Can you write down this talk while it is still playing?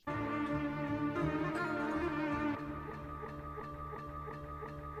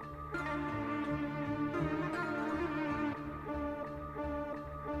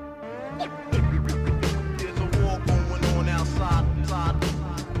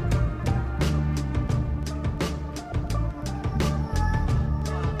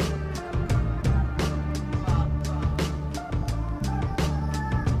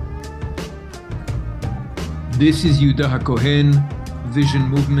This is Yehuda HaKohen, Vision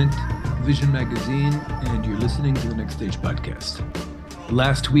Movement, Vision Magazine, and you're listening to the Next Stage podcast.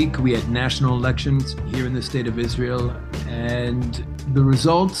 Last week, we had national elections here in the state of Israel, and the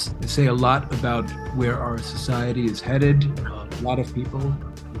results say a lot about where our society is headed. A lot of people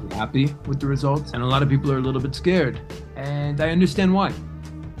are happy with the results, and a lot of people are a little bit scared, and I understand why.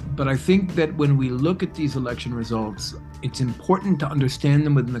 But I think that when we look at these election results, it's important to understand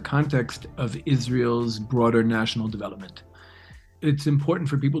them within the context of Israel's broader national development. It's important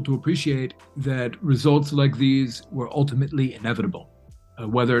for people to appreciate that results like these were ultimately inevitable.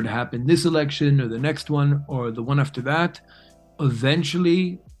 Whether it happened this election or the next one or the one after that,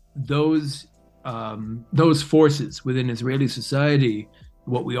 eventually those forces within Israeli society,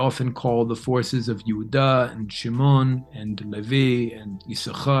 what we often call the forces of Yehuda and Shimon and Levi and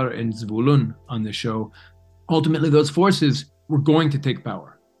Yisachar and Zvulun on the show, ultimately those forces were going to take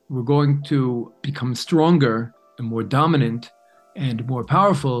power. We're going to become stronger and more dominant and more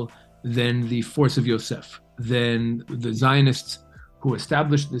powerful than the force of Yosef, than the Zionists who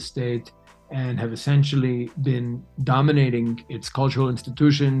established this state and have essentially been dominating its cultural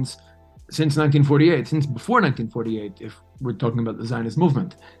institutions since 1948, since before 1948, if we're talking about the Zionist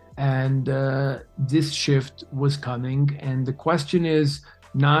movement. And this shift was coming. And the question is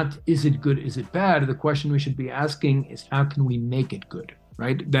not, is it good, is it bad? The question we should be asking is, how can we make it good,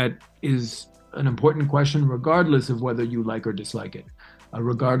 right? That is an important question, regardless of whether you like or dislike it,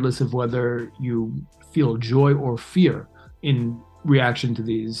 regardless of whether you feel joy or fear in reaction to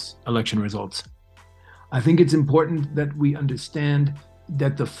these election results. I think it's important that we understand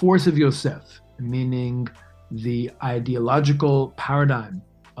that the force of Yosef, meaning the ideological paradigm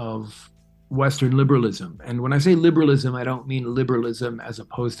of Western liberalism, and when I say liberalism, I don't mean liberalism as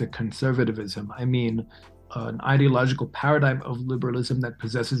opposed to conservatism. I mean an ideological paradigm of liberalism that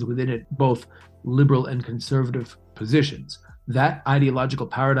possesses within it both liberal and conservative positions. That ideological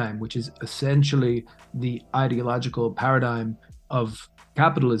paradigm, which is essentially the ideological paradigm of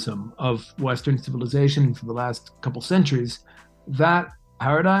capitalism, of Western civilization for the last couple centuries, that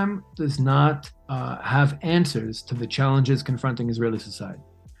paradigm does not have answers to the challenges confronting Israeli society.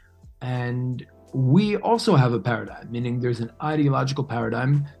 And we also have a paradigm, meaning there's an ideological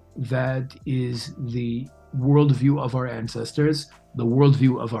paradigm that is the worldview of our ancestors, the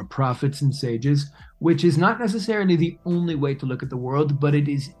worldview of our prophets and sages, which is not necessarily the only way to look at the world, but it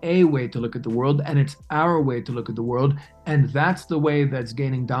is a way to look at the world, and it's our way to look at the world, and that's the way that's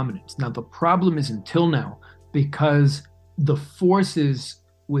gaining dominance. Now, the problem is until now, because the forces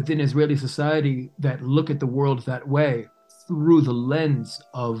within Israeli society that look at the world that way, through the lens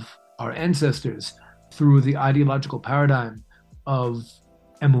of our ancestors, through the ideological paradigm of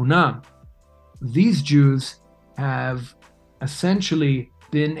Emunah, these Jews have essentially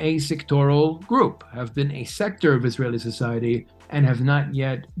been a sectoral group, have been a sector of Israeli society, and have not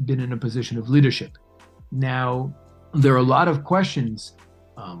yet been in a position of leadership. Now, there are a lot of questions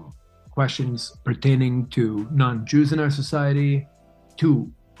pertaining to non-Jews in our society,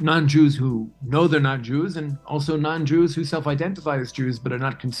 to non-Jews who know they're not Jews, and also non-Jews who self-identify as Jews but are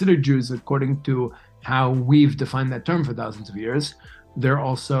not considered Jews according to how we've defined that term for thousands of years. There are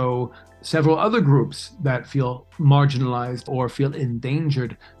also several other groups that feel marginalized or feel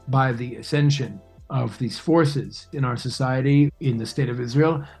endangered by the ascension of these forces in our society, in the state of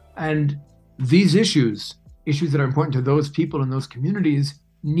Israel. And these issues that are important to those people and those communities,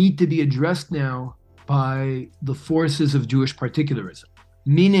 need to be addressed now by the forces of Jewish particularism.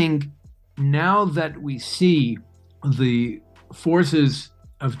 Meaning, now that we see the forces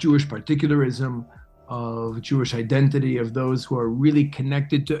of Jewish particularism, of Jewish identity, of those who are really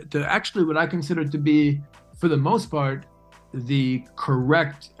connected to actually what I consider to be, for the most part, the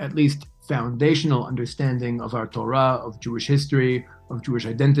correct, at least foundational understanding of our Torah, of Jewish history, of Jewish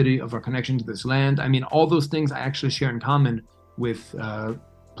identity, of our connection to this land. I mean, all those things I actually share in common with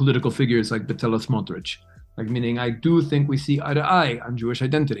political figures like Betzalel Smotrich. Like, meaning I do think we see eye to eye on Jewish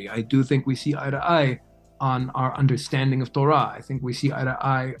identity. I do think we see eye to eye on our understanding of Torah. I think we see eye to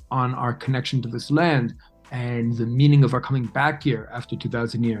eye on our connection to this land and the meaning of our coming back here after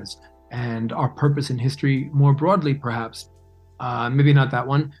 2,000 years and our purpose in history more broadly, perhaps. Maybe not that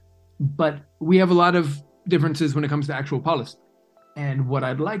one, but we have a lot of differences when it comes to actual policy. And what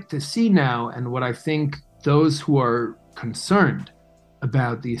I'd like to see now, and what I think those who are concerned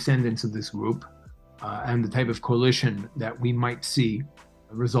about the ascendance of this group and the type of coalition that we might see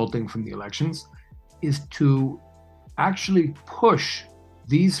resulting from the elections, is to actually push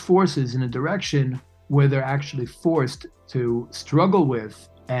these forces in a direction where they're actually forced to struggle with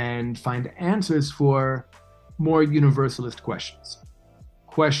and find answers for more universalist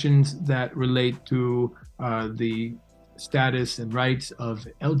questions that relate to the status and rights of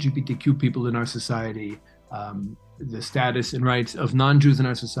LGBTQ people in our society, the status and rights of non-Jews in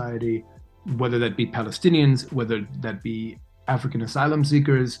our society, whether that be Palestinians, whether that be African asylum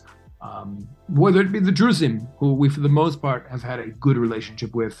seekers, whether it be the Drusim, who we, for the most part, have had a good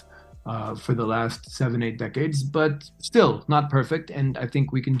relationship with for the last 7-8 decades, but still not perfect. And I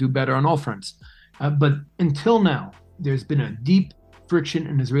think we can do better on all fronts. But until now, there's been a deep friction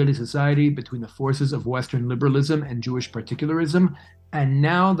in Israeli society between the forces of Western liberalism and Jewish particularism. And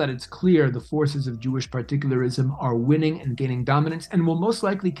now that it's clear the forces of Jewish particularism are winning and gaining dominance, and will most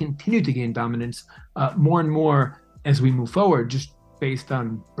likely continue to gain dominance more and more as we move forward, just based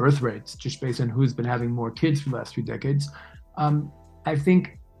on birth rates, just based on who's been having more kids for the last 2 decades. I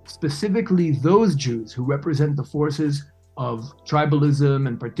think specifically those Jews who represent the forces of tribalism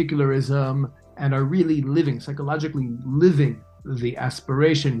and particularism and are really living, psychologically living the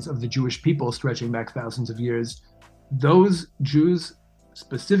aspirations of the Jewish people stretching back thousands of years, those Jews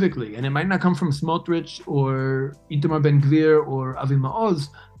specifically, and it might not come from Smotrich or Itamar Ben-Gvir or Avi Maoz,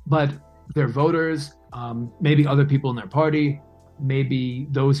 but their voters, maybe other people in their party, maybe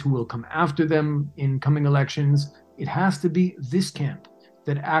those who will come after them in coming elections. It has to be this camp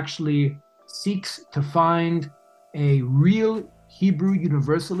that actually seeks to find a real Hebrew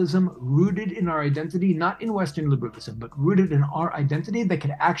universalism rooted in our identity, not in Western liberalism, but rooted in our identity that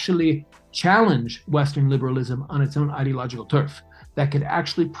could actually challenge Western liberalism on its own ideological turf, that could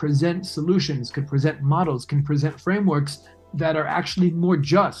actually present solutions, could present models, can present frameworks that are actually more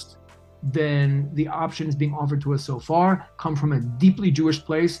just than the options being offered to us so far, come from a deeply Jewish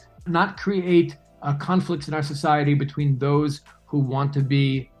place, not create conflicts in our society between those who want to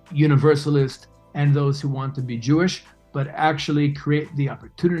be universalist and those who want to be Jewish, but actually create the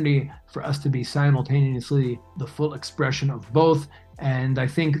opportunity for us to be simultaneously the full expression of both. And I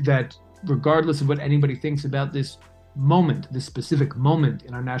think that regardless of what anybody thinks about this moment, this specific moment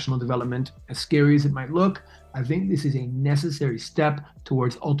in our national development, as scary as it might look, I think this is a necessary step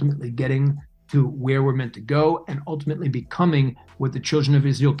towards ultimately getting to where we're meant to go and ultimately becoming what the children of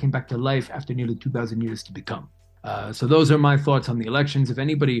Israel came back to life after nearly 2,000 years to become. So those are my thoughts on the elections. If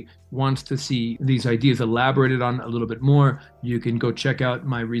anybody wants to see these ideas elaborated on a little bit more, you can go check out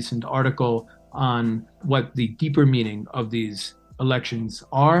my recent article on what the deeper meaning of these elections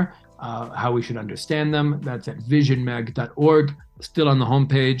are, how we should understand them. That's at visionmag.org, still on the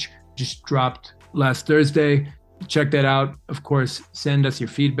homepage, just dropped last Thursday. Check that out. Of course, send us your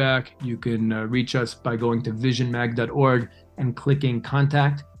feedback. You can reach us by going to visionmag.org and clicking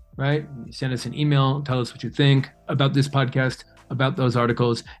contact, right? Send us an email, tell us what you think about this podcast, about those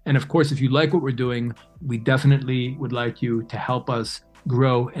articles. And of course, if you like what we're doing, we definitely would like you to help us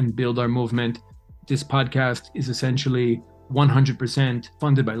grow and build our movement. This podcast is essentially 100%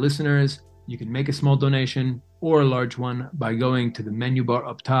 funded by listeners. You can make a small donation or a large one by going to the menu bar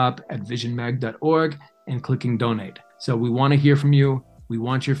up top at visionmag.org and clicking donate. So we want to hear from you. We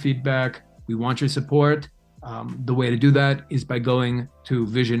want your feedback. We want your support. The way to do that is by going to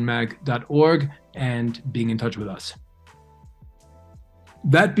visionmag.org and being in touch with us.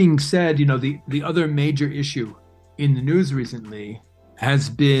 That being said, the other major issue in the news recently has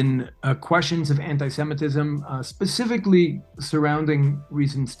been questions of anti-Semitism, specifically surrounding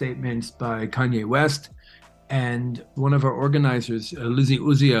recent statements by Kanye West and one of our organizers, Lizzie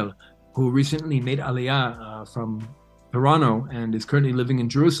Uziel, who recently made Aliyah from Toronto and is currently living in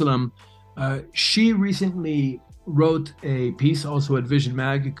Jerusalem. She recently wrote a piece also at Vision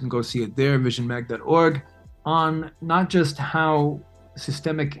Mag. You can go see it there, visionmag.org, on not just how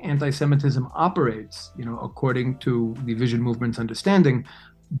systemic anti-Semitism operates, according to the Vision movement's understanding,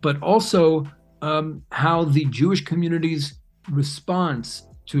 but also how the Jewish community's response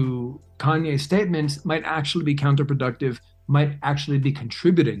to Kanye's statements might actually be counterproductive, might actually be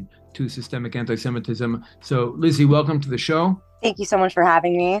contributing to systemic anti-Semitism. So, Lizzie, welcome to the show. Thank you so much for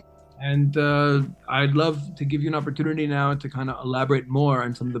having me. And I'd love to give you an opportunity now to kind of elaborate more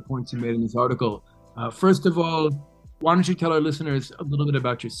on some of the points you made in this article. First of all, why don't you tell our listeners a little bit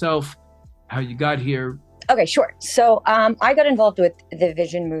about yourself, how you got here? Okay, sure. So I got involved with the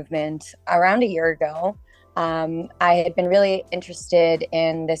Vision movement around a year ago. I had been really interested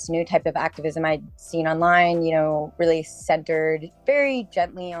in this new type of activism I'd seen online, really centered very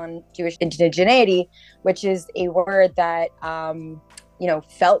gently on Jewish indigeneity, which is a word that,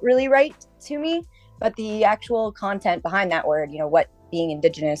 felt really right to me. But the actual content behind that word, what being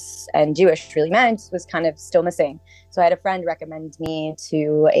Indigenous and Jewish really meant, was kind of still missing. So I had a friend recommend me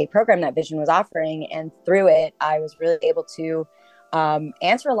to a program that Vision was offering. And through it, I was really able to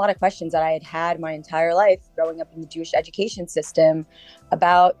answer a lot of questions that I had had my entire life growing up in the Jewish education system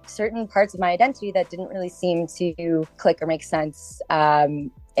about certain parts of my identity that didn't really seem to click or make sense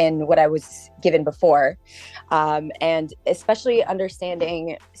in what I was given before. And especially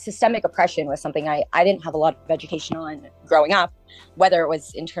understanding systemic oppression was something I didn't have a lot of education on growing up, whether it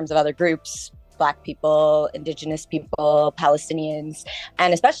was in terms of other groups, Black people, Indigenous people, Palestinians,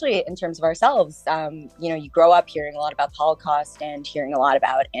 and especially in terms of ourselves. You grow up hearing a lot about the Holocaust and hearing a lot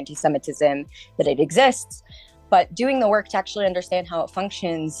about anti-Semitism, that it exists, but doing the work to actually understand how it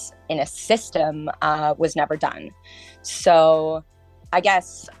functions in a system was never done. So I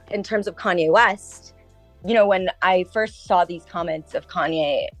guess in terms of Kanye West, when I first saw these comments of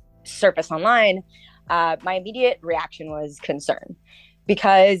Kanye surface online, my immediate reaction was concern,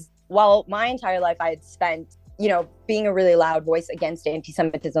 because while my entire life I had spent, being a really loud voice against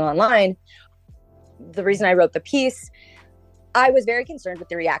anti-Semitism online, the reason I wrote the piece, I was very concerned with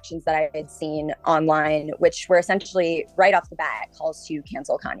the reactions that I had seen online, which were essentially right off the bat calls to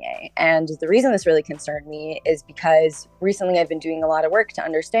cancel Kanye. And the reason this really concerned me is because recently I've been doing a lot of work to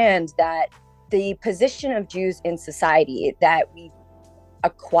understand that the position of Jews in society that we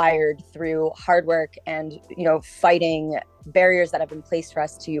acquired through hard work and fighting barriers that have been placed for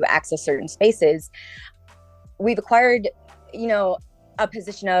us to access certain spaces, we've acquired a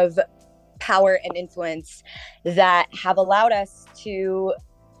position of power and influence that have allowed us to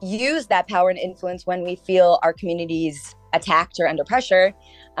use that power and influence when we feel our communities attacked or under pressure.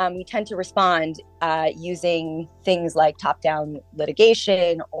 We tend to respond using things like top-down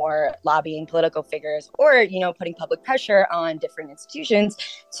litigation or lobbying political figures, or putting public pressure on different institutions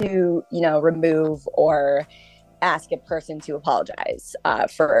to remove or ask a person to apologize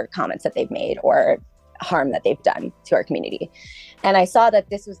for comments that they've made or harm that they've done to our community. And I saw that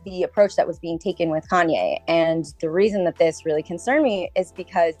this was the approach that was being taken with Kanye. And the reason that this really concerned me is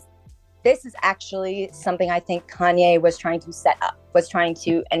because this is actually something I think Kanye was trying to set up, was trying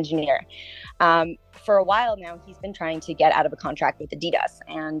to engineer. For a while now, he's been trying to get out of a contract with Adidas.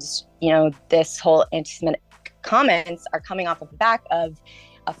 And, this whole anti-Semitic comments are coming off of the back of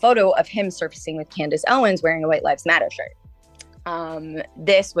a photo of him surfacing with Candace Owens wearing a White Lives Matter shirt.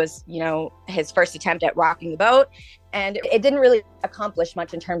 This was, his first attempt at rocking the boat, and it didn't really accomplish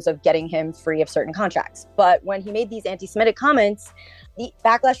much in terms of getting him free of certain contracts. But when he made these anti-Semitic comments, the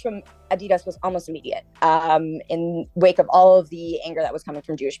backlash from Adidas was almost immediate, in wake of all of the anger that was coming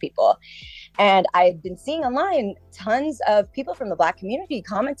from Jewish people. And I've been seeing online tons of people from the Black community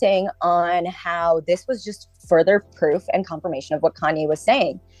commenting on how this was just further proof and confirmation of what Kanye was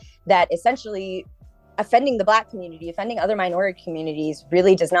saying, that essentially offending the Black community, offending other minority communities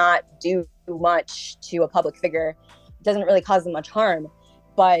really does not do much to a public figure, doesn't really cause them much harm.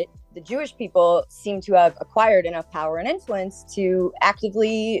 But the Jewish people seem to have acquired enough power and influence to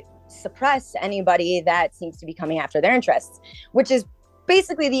actively suppress anybody that seems to be coming after their interests, which is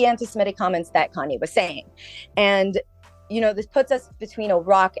basically the anti-Semitic comments that Kanye was saying. And, this puts us between a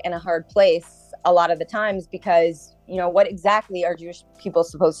rock and a hard place a lot of the times, because, what exactly are Jewish people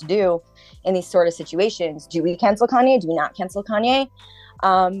supposed to do in these sort of situations? Do we cancel Kanye? Do we not cancel Kanye?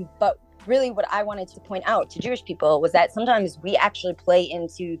 But really what I wanted to point out to Jewish people was that sometimes we actually play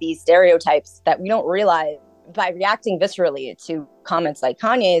into these stereotypes that we don't realize. By reacting viscerally to comments like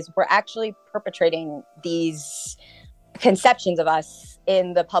Kanye's, we're actually perpetrating these conceptions of us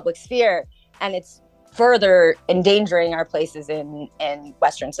in the public sphere, and it's further endangering our places in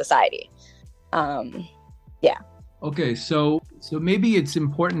Western society. Okay, so maybe it's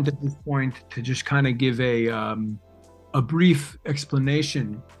important at this point to just kind of give a brief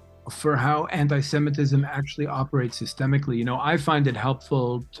explanation for how anti-Semitism actually operates systemically. I find it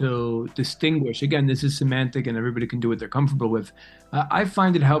helpful to distinguish, again, this is semantic and everybody can do what they're comfortable with. I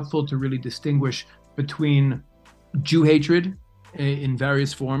find it helpful to really distinguish between Jew hatred in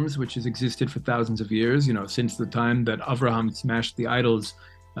various forms, which has existed for thousands of years, since the time that Avraham smashed the idols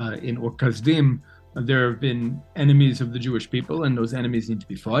in Ur Kasdim. There have been enemies of the Jewish people, and those enemies need to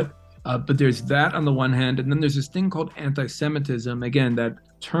be fought. But there's that on the one hand, and then there's this thing called anti-Semitism. Again, that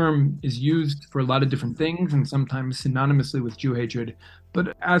term is used for a lot of different things and sometimes synonymously with Jew hatred.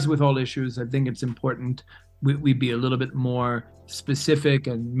 But as with all issues, I think it's important we be a little bit more specific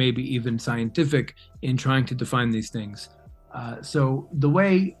and maybe even scientific in trying to define these things. So the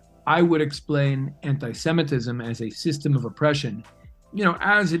way I would explain anti-Semitism as a system of oppression,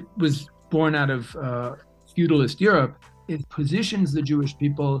 as it was born out of feudalist Europe, it positions the Jewish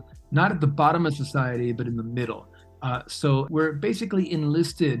people not at the bottom of society, but in the middle. So we're basically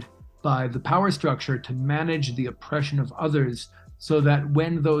enlisted by the power structure to manage the oppression of others, so that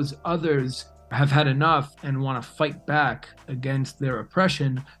when those others have had enough and want to fight back against their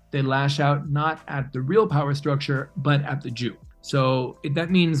oppression, they lash out not at the real power structure, but at the Jew. So that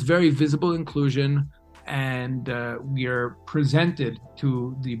means very visible inclusion, and we are presented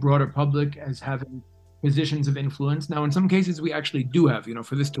to the broader public as having positions of influence. Now, in some cases, we actually do have,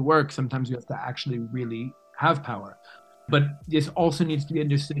 for this to work, sometimes you have to actually really have power. But this also needs to be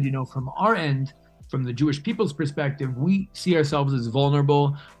understood, from our end, from the Jewish people's perspective, we see ourselves as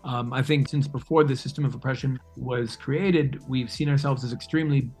vulnerable. I think since before the system of oppression was created, we've seen ourselves as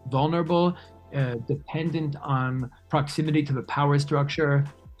extremely vulnerable, dependent on proximity to the power structure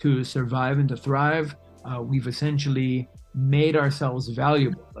to survive and to thrive. We've essentially made ourselves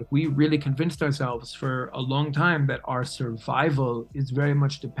valuable. Like, we really convinced ourselves for a long time that our survival is very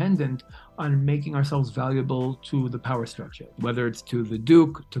much dependent on making ourselves valuable to the power structure, whether it's to the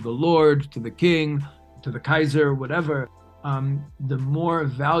Duke, to the Lord, to the King, to the Kaiser, whatever. The more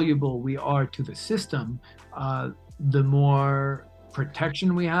valuable we are to the system, the more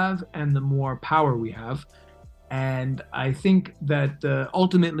protection we have and the more power we have. And I think that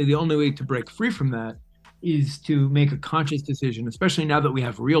ultimately the only way to break free from that is to make a conscious decision, especially now that we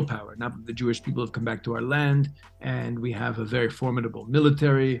have real power, now that the Jewish people have come back to our land and we have a very formidable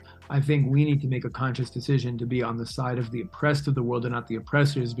military. I think we need to make a conscious decision to be on the side of the oppressed of the world and not the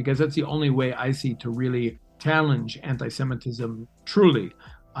oppressors, because that's the only way I see to really challenge anti-Semitism truly.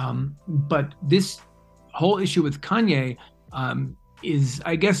 But this whole issue with Kanye is,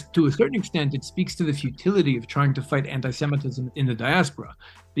 I guess, to a certain extent, it speaks to the futility of trying to fight anti-Semitism in the diaspora,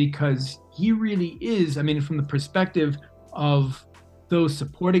 because he really is, from the perspective of those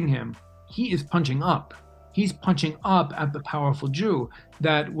supporting him, he is punching up. He's punching up at the powerful Jew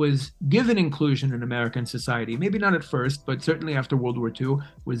that was given inclusion in American society, maybe not at first, but certainly after World War II,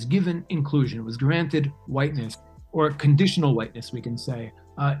 was given inclusion, was granted whiteness, or conditional whiteness, we can say,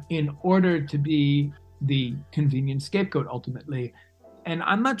 in order to be the convenient scapegoat ultimately. And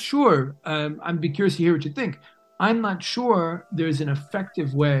I'm not sure, I'd be curious to hear what you think. I'm not sure there's an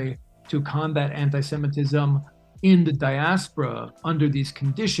effective way to combat anti-Semitism in the diaspora under these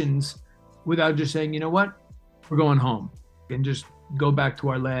conditions without just saying, you know what, we're going home and just go back to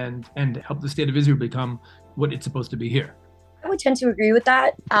our land and help the state of Israel become what it's supposed to be here. I would tend to agree with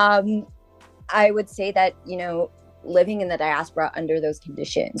that. I would say that, living in the diaspora under those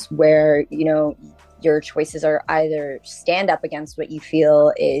conditions where, your choices are either stand up against what you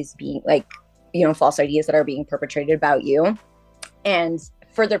feel is being false ideas that are being perpetrated about you, and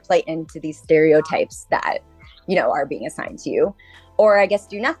further play into these stereotypes that, are being assigned to you, or I guess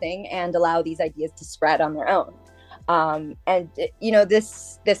do nothing and allow these ideas to spread on their own.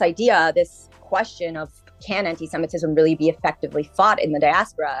 This idea, this question of, can anti-Semitism really be effectively fought in the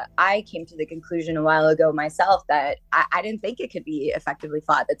diaspora? I came to the conclusion a while ago myself that I didn't think it could be effectively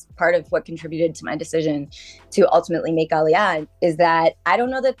fought. That's part of what contributed to my decision to ultimately make Aliyah, is that I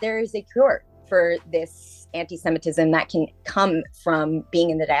don't know that there is a cure for this anti-Semitism that can come from being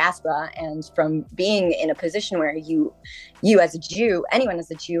in the diaspora and from being in a position where you as a Jew, anyone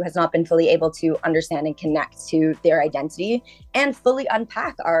as a Jew, has not been fully able to understand and connect to their identity and fully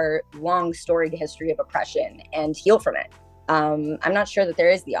unpack our long storied history of oppression and heal from it. I'm not sure that there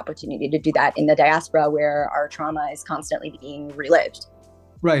is the opportunity to do that in the diaspora, where our trauma is constantly being relived.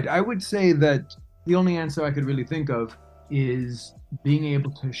 Right. I would say that the only answer I could really think of is being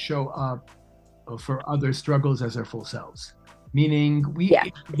able to show up for other struggles as their full selves. Meaning,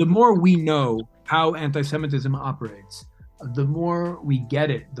 the more we know how anti-Semitism operates, the more we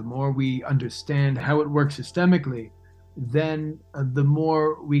get it, the more we understand how it works systemically, then the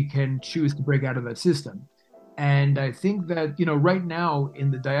more we can choose to break out of that system. And I think that, right now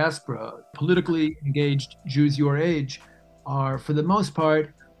in the diaspora, politically engaged Jews your age are, for the most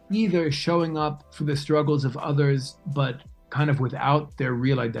part, either showing up for the struggles of others, but kind of without their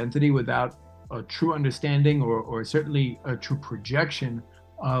real identity, without a true understanding or certainly a true projection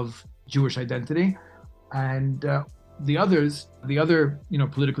of Jewish identity. And the other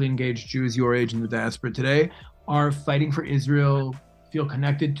politically engaged Jews your age in the diaspora today are fighting for Israel, feel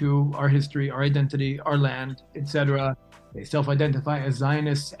connected to our history, our identity, our land, etc. They self-identify as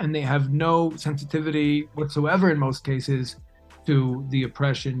Zionists, and they have no sensitivity whatsoever in most cases to the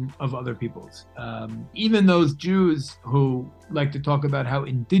oppression of other peoples. Even those Jews who like to talk about how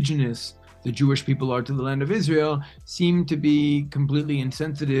indigenous the Jewish people are to the land of Israel seem to be completely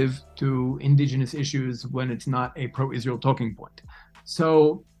insensitive to indigenous issues when it's not a pro-Israel talking point.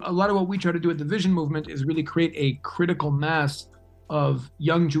 So a lot of what we try to do at the Vision Movement is really create a critical mass of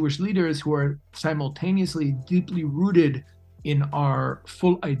young Jewish leaders who are simultaneously deeply rooted in our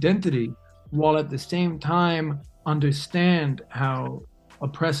full identity, while at the same time understand how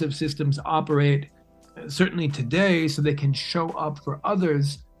oppressive systems operate, certainly today, so they can show up for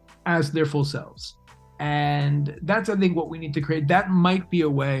others as their full selves. And that's, I think, what we need to create. That might be a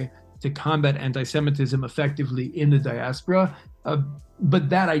way to combat anti-Semitism effectively in the diaspora. But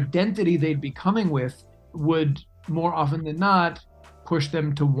that identity they'd be coming with would, more often than not, push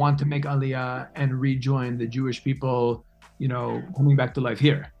them to want to make Aliyah and rejoin the Jewish people, coming back to life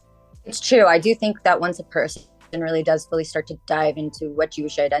here. It's true. I do think that once a person really does fully start to dive into what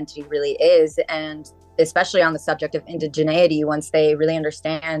Jewish identity really is, and especially on the subject of indigeneity, once they really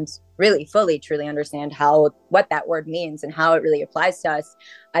understand, really fully, truly understand what that word means and how it really applies to us,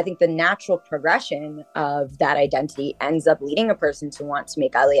 I think the natural progression of that identity ends up leading a person to want to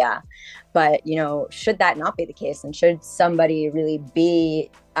make Aliyah. But, should that not be the case, and should somebody really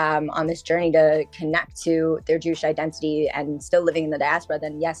be on this journey to connect to their Jewish identity and still living in the diaspora,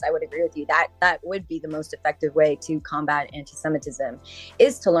 then yes, I would agree with you. That would be the most effective way to combat anti-Semitism,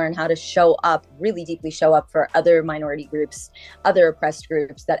 is to learn how to really deeply show up for other minority groups, other oppressed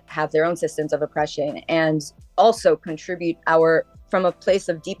groups that have their own systems of oppression, and also contribute from a place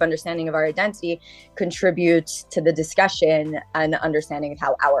of deep understanding of our identity, contribute to the discussion and understanding of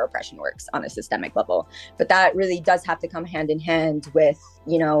how our oppression works on a systemic level. But that really does have to come hand in hand with,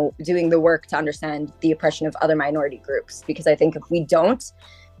 doing the work to understand the oppression of other minority groups. Because I think if we don't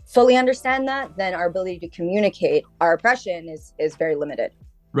fully understand that, then our ability to communicate our oppression is very limited.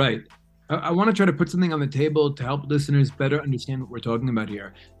 Right. I want to try to put something on the table to help listeners better understand what we're talking about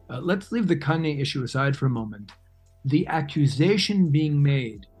here. Let's leave the Kanye issue aside for a moment. The accusation being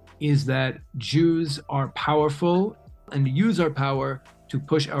made is that Jews are powerful and use our power to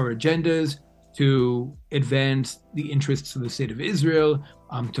push our agendas, to advance the interests of the state of Israel,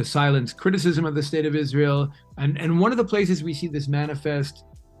 to silence criticism of the state of Israel. And one of the places we see this manifest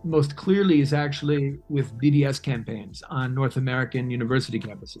most clearly is actually with BDS campaigns on North American university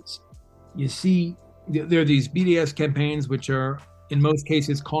campuses. You see, there are these BDS campaigns which are, in most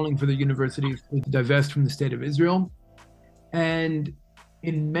cases, calling for the universities to divest from the state of Israel. And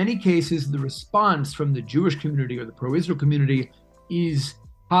in many cases, the response from the Jewish community or the pro-Israel community is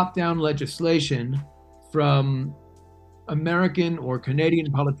top-down legislation from American or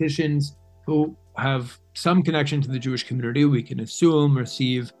Canadian politicians who have some connection to the Jewish community. We can assume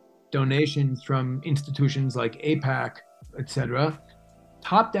receive donations from institutions like AIPAC, etc.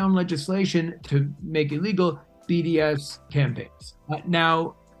 Top-down legislation to make illegal BDS campaigns.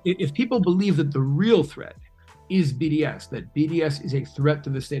 Now, if people believe that the real threat is BDS, that BDS is a threat to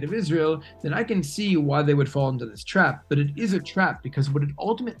the state of Israel, then I can see why they would fall into this trap. But it is a trap because what it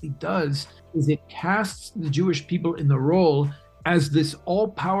ultimately does is it casts the Jewish people in the role as this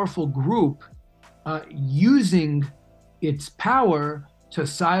all-powerful group using its power to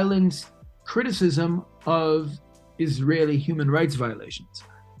silence criticism of Israeli human rights violations.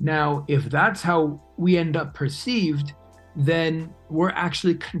 Now, if that's how we end up perceived, then we're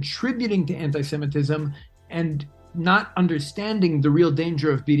actually contributing to anti-Semitism and not understanding the real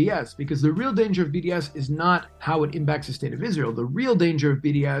danger of BDS, because the real danger of BDS is not how it impacts the state of Israel. The real danger of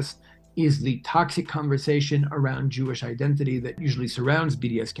BDS is the toxic conversation around Jewish identity that usually surrounds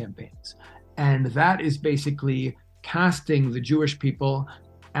BDS campaigns. And that is basically casting the Jewish people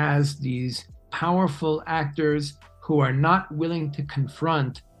as these powerful actors who are not willing to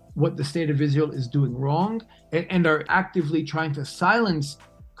confront what the state of Israel is doing wrong and are actively trying to silence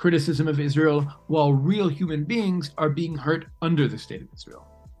criticism of Israel while real human beings are being hurt under the state of Israel.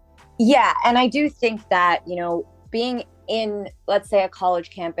 Yeah, and I do think that, being in, let's say, a college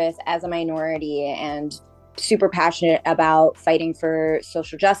campus as a minority and super passionate about fighting for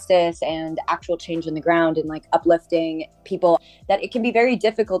social justice and actual change in the ground and uplifting people, that it can be very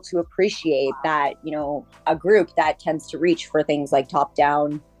difficult to appreciate that, a group that tends to reach for things like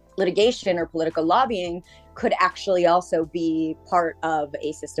top-down litigation or political lobbying could actually also be part of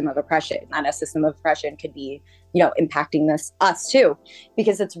a system of oppression. And a system of oppression could be, impacting us too,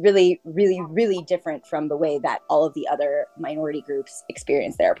 because it's really, really, really different from the way that all of the other minority groups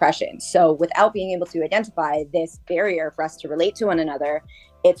experience their oppression. So without being able to identify this barrier for us to relate to one another,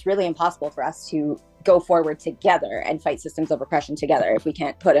 it's really impossible for us to go forward together and fight systems of oppression together if we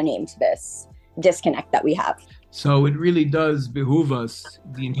can't put a name to this disconnect that we have. So it really does behoove us,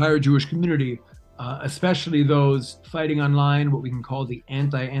 the entire Jewish community, especially those fighting online, what we can call the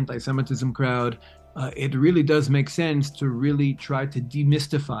anti-Semitism crowd. It really does make sense to really try to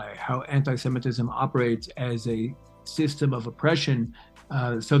demystify how anti-Semitism operates as a system of oppression,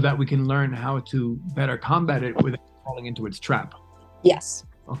 so that we can learn how to better combat it without falling into its trap. Yes.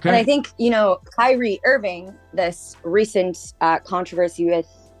 Okay. And I think, Kyrie Irving, this recent controversy with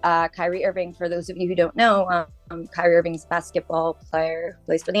Kyrie Irving, for those of you who don't know, Kyrie Irving's basketball player who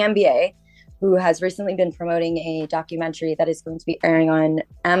plays for the NBA, who has recently been promoting a documentary that is going to be airing on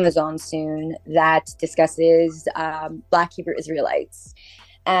Amazon soon that discusses Black Hebrew Israelites.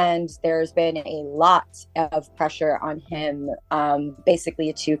 And there's been a lot of pressure on him,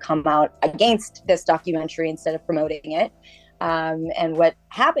 basically to come out against this documentary instead of promoting it. And what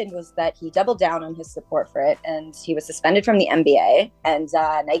happened was that he doubled down on his support for it, and he was suspended from the NBA, and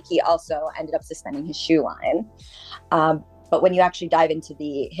Nike also ended up suspending his shoe line. But when you actually dive into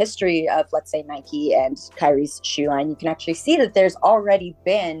the history of, let's say, Nike and Kyrie's shoe line, you can actually see that there's already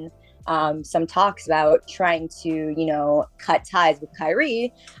been some talks about trying to, cut ties with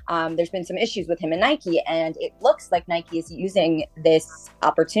Kyrie. There's been some issues with him and Nike, and it looks like Nike is using this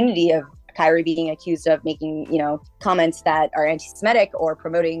opportunity of Kyrie being accused of making, comments that are anti-Semitic or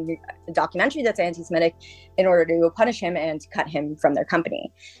promoting a documentary that's anti-Semitic in order to punish him and cut him from their company.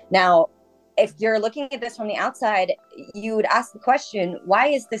 Now, if you're looking at this from the outside, you would ask the question, why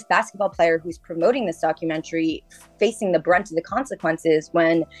is this basketball player who's promoting this documentary facing the brunt of the consequences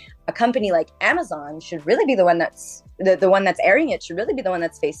when a company like Amazon should really be the one that's the one that's airing it, should really be the one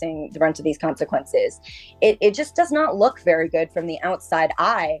that's facing the brunt of these consequences? It just does not look very good from the outside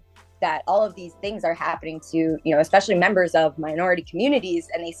eye that all of these things are happening to, especially members of minority communities,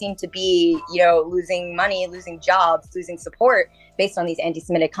 and they seem to be, losing money, losing jobs, losing support based on these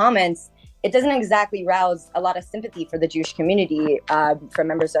anti-Semitic comments. It doesn't exactly rouse a lot of sympathy for the Jewish community from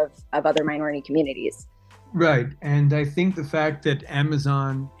members of other minority communities. Right. And I think the fact that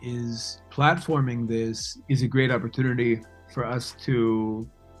Amazon is platforming this is a great opportunity for us to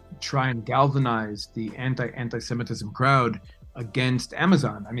try and galvanize the anti-Semitism crowd against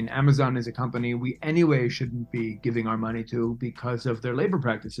Amazon. I mean, Amazon is a company we anyway shouldn't be giving our money to because of their labor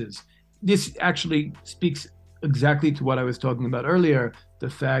practices. This actually speaks exactly to what I was talking about earlier, the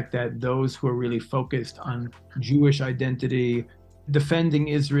fact that those who are really focused on Jewish identity, defending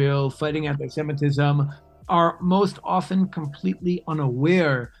Israel, fighting anti-Semitism, are most often completely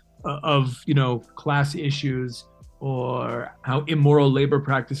unaware of, class issues or how immoral labor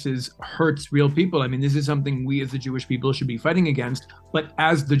practices hurts real people. I mean, this is something we as the Jewish people should be fighting against, but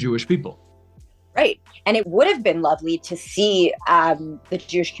as the Jewish people. Right. And it would have been lovely to see the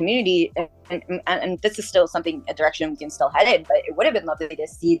Jewish community, and this is still a direction we can still head in, but it would have been lovely to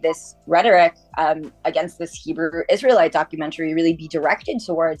see this rhetoric against this Hebrew Israelite documentary really be directed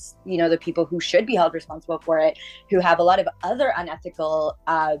towards, the people who should be held responsible for it, who have a lot of other unethical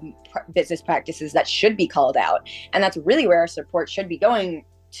business practices that should be called out. And that's really where our support should be going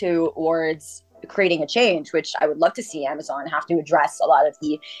towards creating a change, which I would love to see Amazon have to address a lot of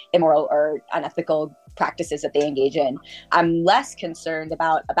the immoral or unethical practices that they engage in. I'm less concerned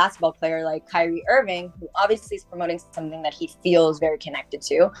about a basketball player like Kyrie Irving, who obviously is promoting something that he feels very connected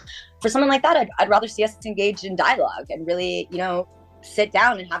to. For someone like that, I'd rather see us engage in dialogue and really, sit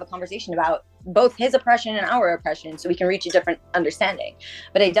down and have a conversation about both his oppression and our oppression so we can reach a different understanding.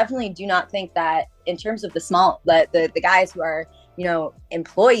 But I definitely do not think that in terms of the guys who are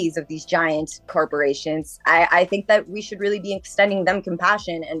employees of these giant corporations, I think that we should really be extending them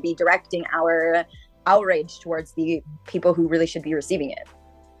compassion and be directing our outrage towards the people who really should be receiving it.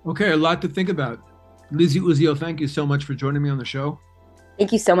 Okay, a lot to think about. Lizzie Uziel, thank you so much for joining me on the show.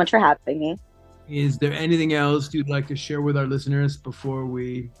 Thank you so much for having me. Is there anything else you'd like to share with our listeners before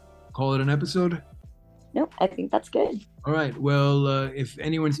we call it an episode? No, I think that's good. All right. Well, if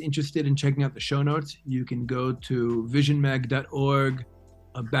anyone's interested in checking out the show notes, you can go to visionmag.org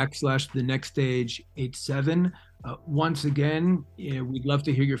 /the next stage 87. Once again, we'd love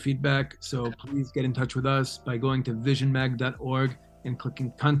to hear your feedback. So please get in touch with us by going to visionmag.org and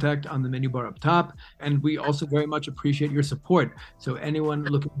clicking contact on the menu bar up top. And we also very much appreciate your support. So anyone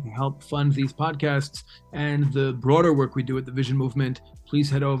looking to help fund these podcasts and the broader work we do at the Vision Movement, please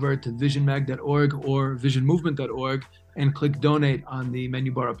head over to visionmag.org or visionmovement.org and click donate on the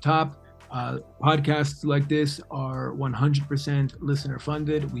menu bar up top. Podcasts like this are 100% listener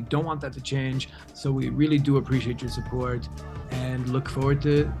funded. We don't want that to change. So we really do appreciate your support and look forward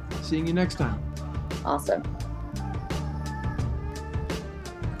to seeing you next time. Awesome.